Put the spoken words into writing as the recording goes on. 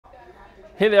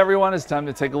Hey there everyone, it's time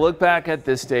to take a look back at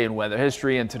this day in weather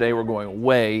history, and today we're going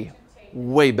way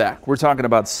back. We're talking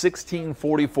about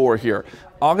 1644 here.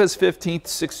 August 15th,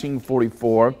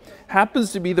 1644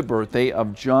 happens to be the birthday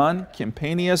of John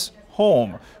Campanius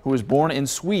Holm, who was born in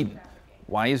Sweden.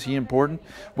 Why is he important?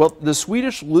 Well, the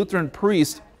Swedish Lutheran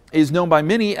priest is known by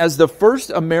many as the first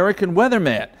American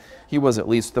weatherman. He was at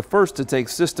least the first to take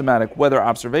systematic weather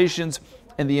observations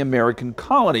in the American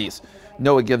colonies.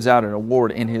 NOAA gives out an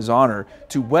award in his honor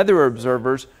to weather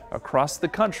observers across the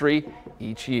country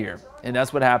each year. And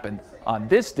that's what happened on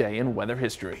this day in weather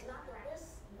history.